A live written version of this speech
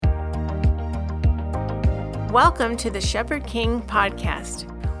Welcome to the Shepherd King podcast.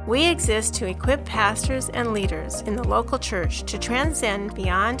 We exist to equip pastors and leaders in the local church to transcend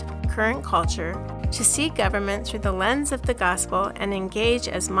beyond current culture, to see government through the lens of the gospel and engage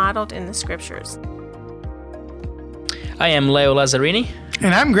as modeled in the scriptures. I am Leo Lazzarini.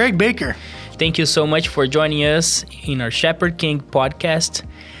 And I'm Greg Baker. Thank you so much for joining us in our Shepherd King podcast.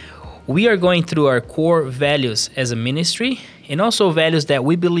 We are going through our core values as a ministry and also values that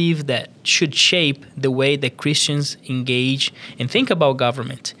we believe that should shape the way that Christians engage and think about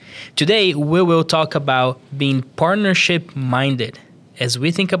government. Today, we will talk about being partnership-minded. As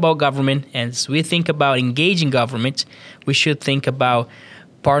we think about government, as we think about engaging government, we should think about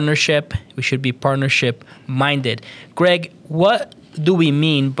partnership. We should be partnership-minded. Greg, what do we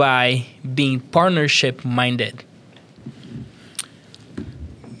mean by being partnership-minded?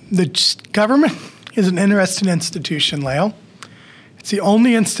 The government is an interesting institution, Leo. It's the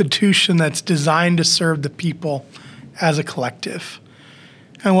only institution that's designed to serve the people as a collective.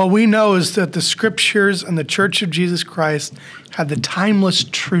 And what we know is that the scriptures and the Church of Jesus Christ have the timeless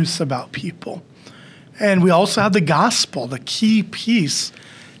truths about people. And we also have the gospel, the key piece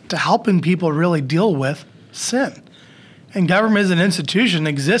to helping people really deal with sin. And government as an institution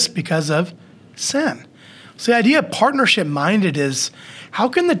exists because of sin. So the idea of partnership-minded is, how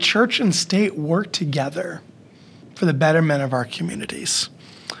can the church and state work together for the betterment of our communities?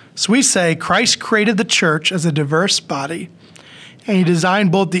 So we say Christ created the church as a diverse body, and he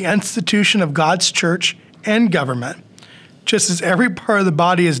designed both the institution of God's church and government. Just as every part of the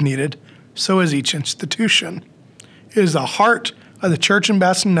body is needed, so is each institution. It is the heart of the Church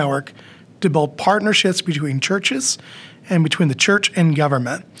Ambassador Network to build partnerships between churches and between the church and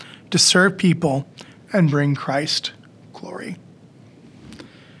government to serve people and bring Christ glory.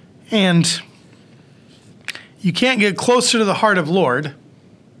 And you can't get closer to the heart of Lord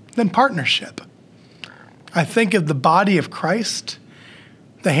than partnership. I think of the body of Christ.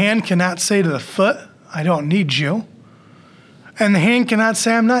 The hand cannot say to the foot, I don't need you. And the hand cannot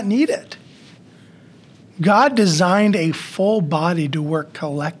say, I'm not needed. God designed a full body to work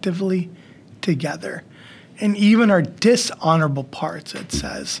collectively together. And even our dishonorable parts, it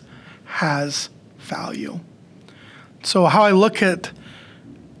says, has value. So how I look at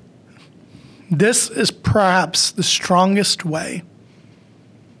this is perhaps the strongest way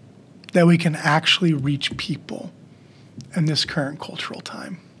that we can actually reach people in this current cultural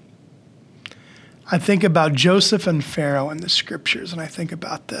time. I think about Joseph and Pharaoh in the scriptures, and I think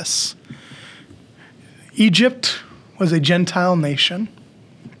about this. Egypt was a Gentile nation.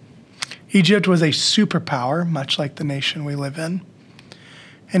 Egypt was a superpower, much like the nation we live in.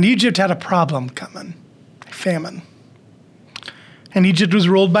 And Egypt had a problem coming, a famine. And Egypt was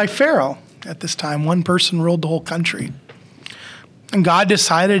ruled by Pharaoh at this time. One person ruled the whole country. And God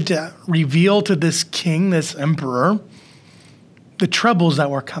decided to reveal to this king, this emperor, the troubles that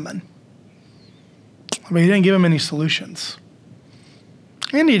were coming. But he didn't give him any solutions.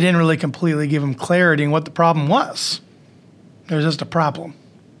 And he didn't really completely give him clarity on what the problem was. There was just a problem.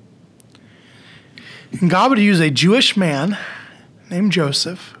 And God would use a Jewish man named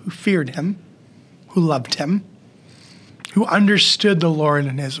Joseph, who feared him, who loved him, who understood the Lord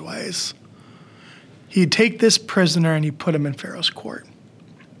and his ways. He'd take this prisoner and he'd put him in Pharaoh's court.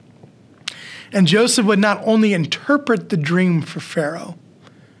 And Joseph would not only interpret the dream for Pharaoh,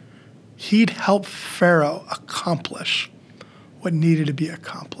 he'd help Pharaoh accomplish what needed to be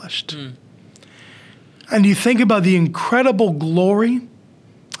accomplished. And you think about the incredible glory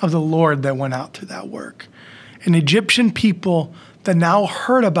of the Lord that went out to that work. An Egyptian people that now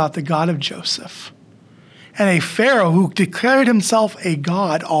heard about the God of Joseph. And a Pharaoh who declared himself a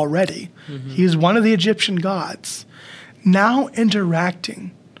god already. He is one of the Egyptian gods. Now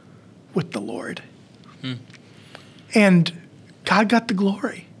interacting with the Lord. And God got the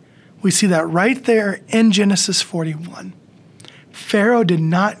glory. We see that right there in Genesis 41. Pharaoh did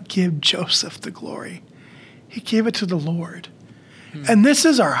not give Joseph the glory. He gave it to the Lord. And this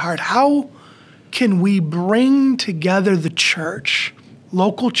is our heart. How can we bring together the church,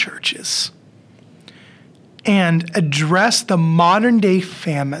 local churches, and address the modern day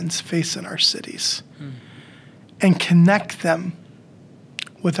famines facing our cities and connect them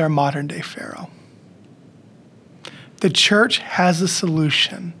with our modern day Pharaoh? The church has a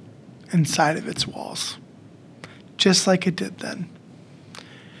solution inside of its walls, just like it did then.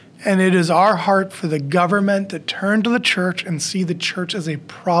 And it is our heart for the government to turn to the church and see the church as a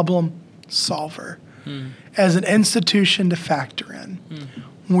problem solver, as an institution to factor in.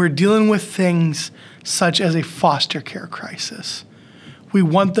 We're dealing with things such as a foster care crisis. We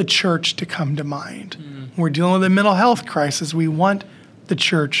want the church to come to mind. We're dealing with a mental health crisis. We want the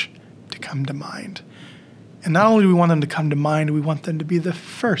church to come to mind. And not only do we want them to come to mind, we want them to be the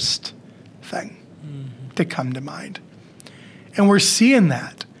first thing to come to mind. And we're seeing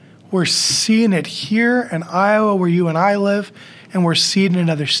that. We're seeing it here in Iowa, where you and I live, and we're seeing it in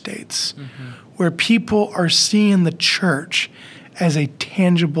other states, where people are seeing the church as a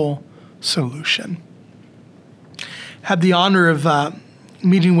tangible solution. Had the honor of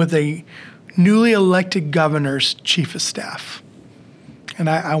meeting with a newly elected governor's chief of staff. And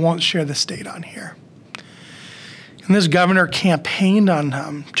I won't share the state on here. And this governor campaigned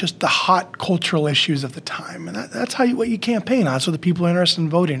on just the hot cultural issues of the time. And that's what you campaign on. So the people are interested in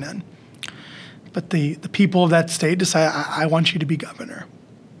voting in. But the people of that state decide, I want you to be governor.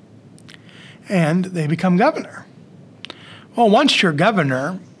 And they become governor. Well, once you're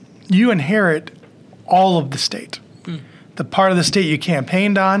governor, you inherit all of the state. The part of the state you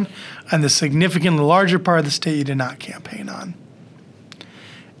campaigned on, and the significantly larger part of the state you did not campaign on.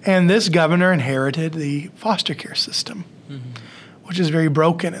 And this governor inherited the foster care system, which is very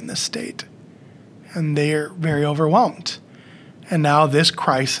broken in this state. And they are very overwhelmed. And now this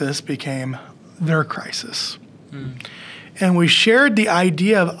crisis became their crisis. And we shared the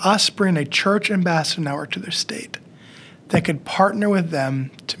idea of us bringing a church ambassador network to their state that could partner with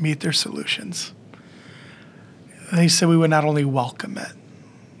them to meet their solutions. They said we would not only welcome it,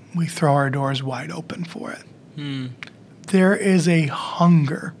 we throw our doors wide open for it. There is a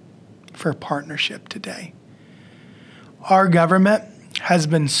hunger for partnership today. Our government has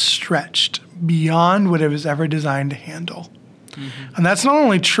been stretched beyond what it was ever designed to handle. And that's not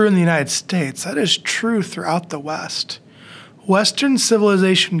only true in the United States, that is true throughout the West. Western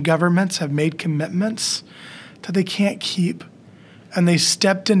civilization governments have made commitments that they can't keep, and they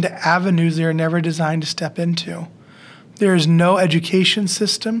stepped into avenues they were never designed to step into. There is no education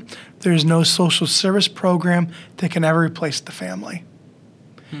system, there is no social service program that can ever replace the family.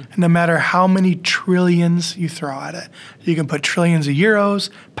 And no matter how many trillions you throw at it, you can put trillions of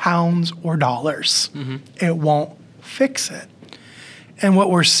euros, pounds, or dollars. It won't fix it. And what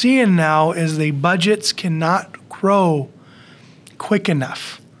we're seeing now is the budgets cannot grow quick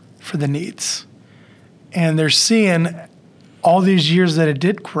enough for the needs. And they're seeing all these years that it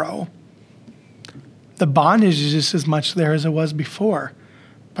did grow, the bondage is just as much there as it was before.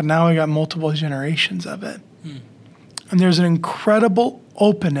 But now we got multiple generations of it. And there's an incredible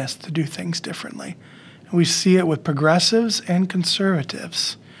openness to do things differently. And we see it with progressives and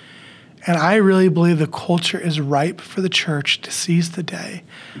conservatives. And I really believe the culture is ripe for the church to seize the day,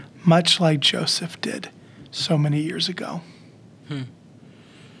 much like Joseph did so many years ago.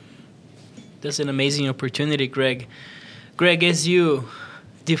 That's an amazing opportunity, Greg. Greg, as you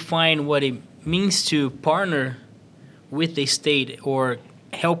define what it means to partner with the state or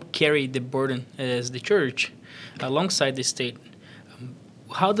help carry the burden as the church alongside the state,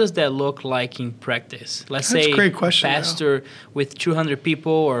 how does that look like in practice? Let's That's say a great question, pastor with 200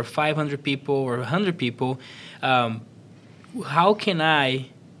 people or 500 people or 100 people. How can I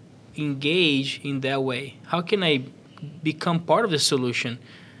engage in that way? How can I become part of the solution?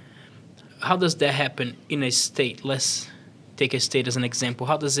 How does that happen in a state? Let's take a state as an example.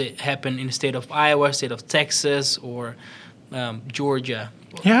 How does it happen in the state of Iowa, state of Texas, or Georgia?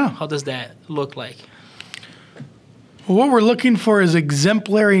 Yeah. How does that look like? Well, what we're looking for is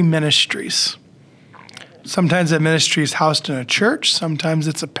exemplary ministries. Sometimes that ministry is housed in a church. Sometimes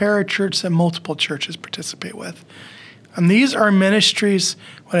it's a parachurch that multiple churches participate with. And these are ministries,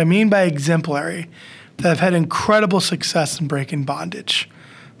 what I mean by exemplary, that have had incredible success in breaking bondage.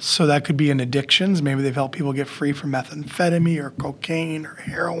 So that could be in addictions. Maybe they've helped people get free from methamphetamine or cocaine or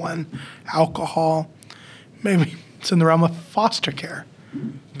heroin, alcohol. Maybe it's in the realm of foster care.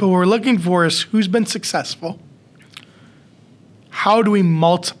 But what we're looking for is who's been successful. How do we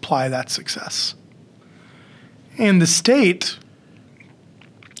multiply that success? And the state,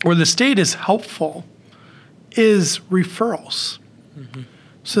 where the state is helpful, is referrals.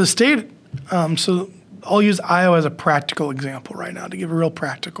 So the state, so I'll use Iowa as a practical example right now to give a real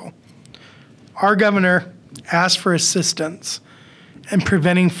practical. Our governor asked for assistance in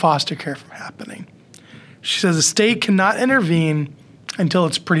preventing foster care from happening. She says the state cannot intervene until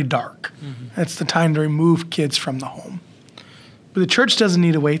it's pretty dark. That's the time to remove kids from the home. But the church doesn't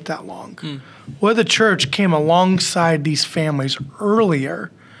need to wait that long. What if the church came alongside these families earlier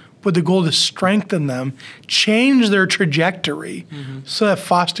with the goal to strengthen them, change their trajectory so that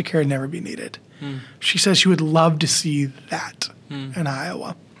foster care would never be needed? She says she would love to see that in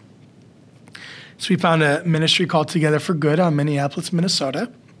Iowa. So we found a ministry called Together for Good out of Minneapolis,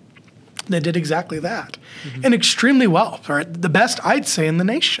 Minnesota, that did exactly that. And extremely well, right? The best, I'd say, in the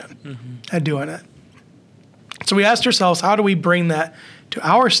nation at doing it. So we asked ourselves, how do we bring that to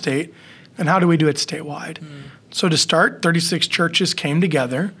our state? And how do we do it statewide? So to start, 36 churches came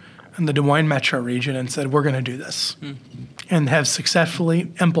together in the Des Moines metro region and said, we're going to do this, and have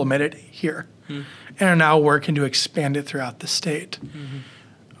successfully implemented here, and are now working to expand it throughout the state.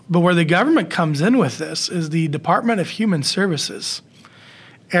 But where the government comes in with this is the Department of Human Services.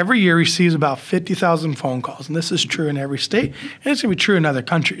 Every year receives about 50,000 phone calls, and this is true in every state, and it's going to be true in other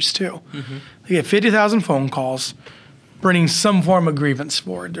countries too. They get 50,000 phone calls bringing some form of grievance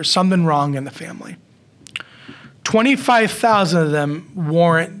forward. There's something wrong in the family. 25,000 of them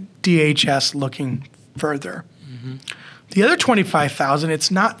warrant DHS looking further. The other 25,000,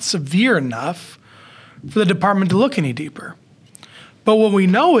 it's not severe enough for the department to look any deeper. But what we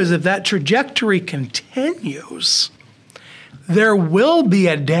know is if that trajectory continues, there will be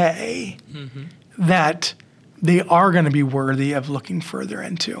a day that they are going to be worthy of looking further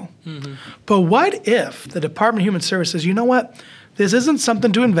into. But what if the Department of Human Services says, you know what, this isn't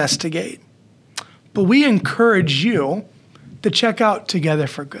something to investigate, but we encourage you to check out Together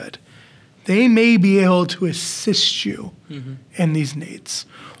for Good. They may be able to assist you in these needs.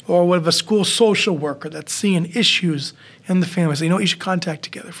 Or what if a school social worker that's seeing issues in the family says, you know what, you should contact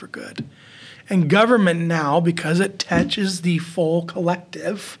Together for Good. And government now, because it touches the full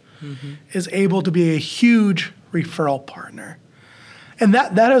collective, is able to be a huge referral partner. And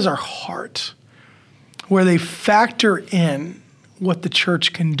that is our heart, where they factor in what the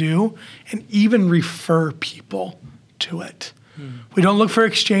church can do and even refer people to it. We don't look for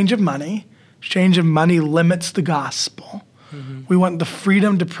exchange of money. Exchange of money limits the gospel. We want the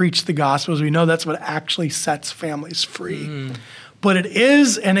freedom to preach the gospel, as we know that's what actually sets families free. But it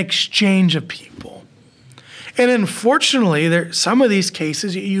is an exchange of people. And unfortunately, some of these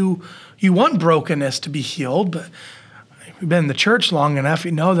cases, you want brokenness to be healed, but if you've been in the church long enough,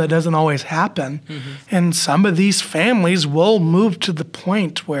 you know that doesn't always happen. And some of these families will move to the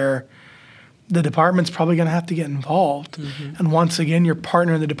point where the department's probably going to have to get involved. And once again, you're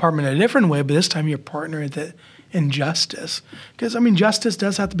partnering the department in a different way, but this time you're partnering in justice. Because, justice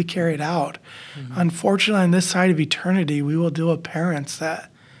does have to be carried out. Unfortunately, on this side of eternity, we will deal with parents that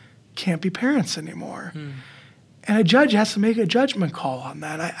can't be parents anymore. And a judge has to make a judgment call on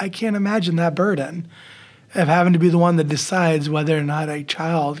that. I can't imagine that burden of having to be the one that decides whether or not a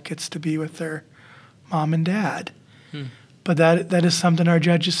child gets to be with their mom and dad. But that is something our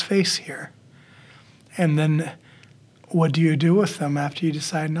judges face here. And then what do you do with them after you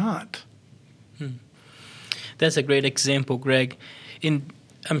decide not? That's a great example, Greg.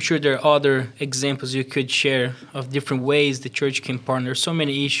 I'm sure there are other examples you could share of different ways the church can partner. So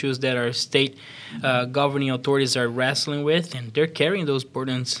many issues that our state governing authorities are wrestling with, and they're carrying those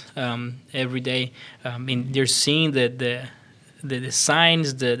burdens every day. They're seeing the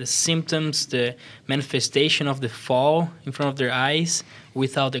signs, the symptoms, the manifestation of the fall in front of their eyes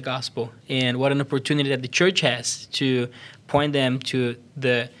without the gospel. And what an opportunity that the church has to point them to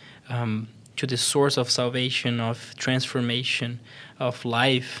the source of salvation, of transformation, of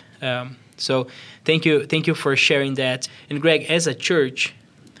life. So thank you for sharing that. And Greg, as a church,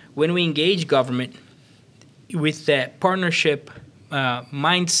 when we engage government with that partnership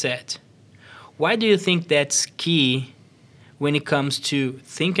mindset, why do you think that's key when it comes to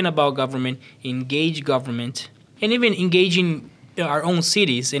thinking about government, engage government, and even engaging our own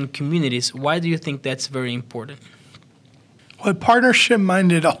cities and communities? Why do you think that's very important? What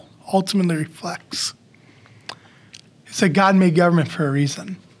partnership-minded ultimately reflects is that God made government for a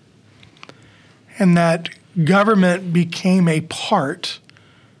reason, and that government became a part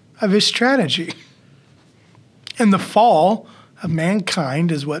of his strategy. And the fall of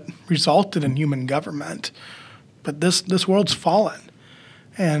mankind is what resulted in human government. But this world's fallen,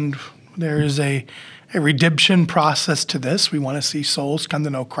 and there is a redemption process to this. We want to see souls come to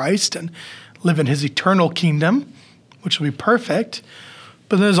know Christ and live in his eternal kingdom, which will be perfect.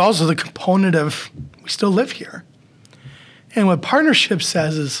 But there's also the component of we still live here. And what partnership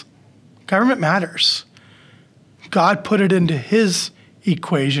says is government matters. God put it into his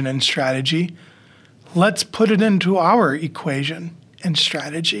equation and strategy. Let's put it into our equation and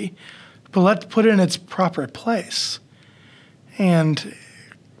strategy, but let's put it in its proper place. And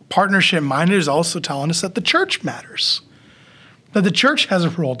partnership-minded is also telling us that the church matters, that the church has a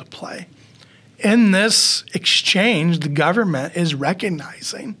role to play. In this exchange, the government is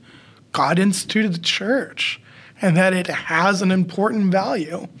recognizing God instituted the church and that it has an important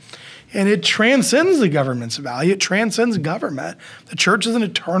value. And it transcends the government's value. It transcends government. The church is an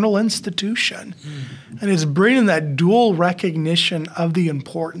eternal institution. And it's bringing that dual recognition of the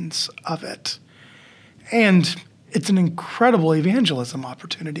importance of it. And it's an incredible evangelism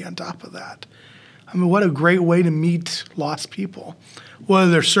opportunity on top of that. I mean, what a great way to meet lost people,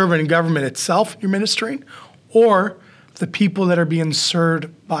 whether they're serving government itself you're ministering or the people that are being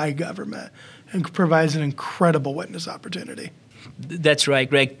served by government. It provides an incredible witness opportunity. That's right,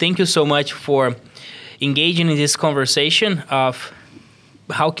 Greg. Thank you so much for engaging in this conversation of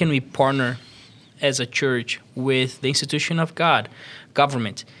how can we partner as a church with the institution of God,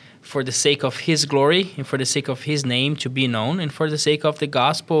 government, for the sake of His glory and for the sake of His name to be known and for the sake of the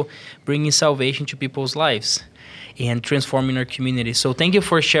gospel bringing salvation to people's lives and transforming our community. So thank you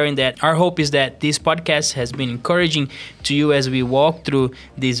for sharing that. Our hope is that this podcast has been encouraging to you as we walk through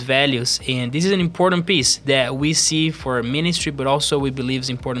these values. And this is an important piece that we see for our ministry, but also we believe is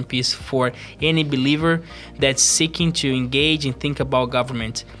an important piece for any believer that's seeking to engage and think about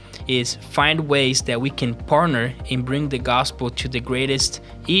government, is find ways that we can partner and bring the gospel to the greatest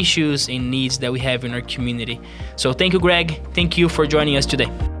issues and needs that we have in our community. So thank you, Greg. Thank you for joining us today.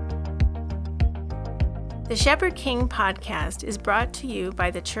 The Shepherd King podcast is brought to you by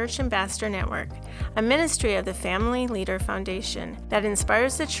the Church Ambassador Network, a ministry of the Family Leader Foundation that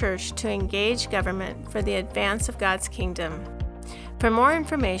inspires the church to engage government for the advance of God's kingdom. For more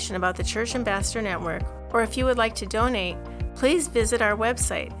information about the Church Ambassador Network, or if you would like to donate, please visit our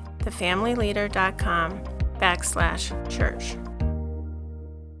website, thefamilyleader.com/church.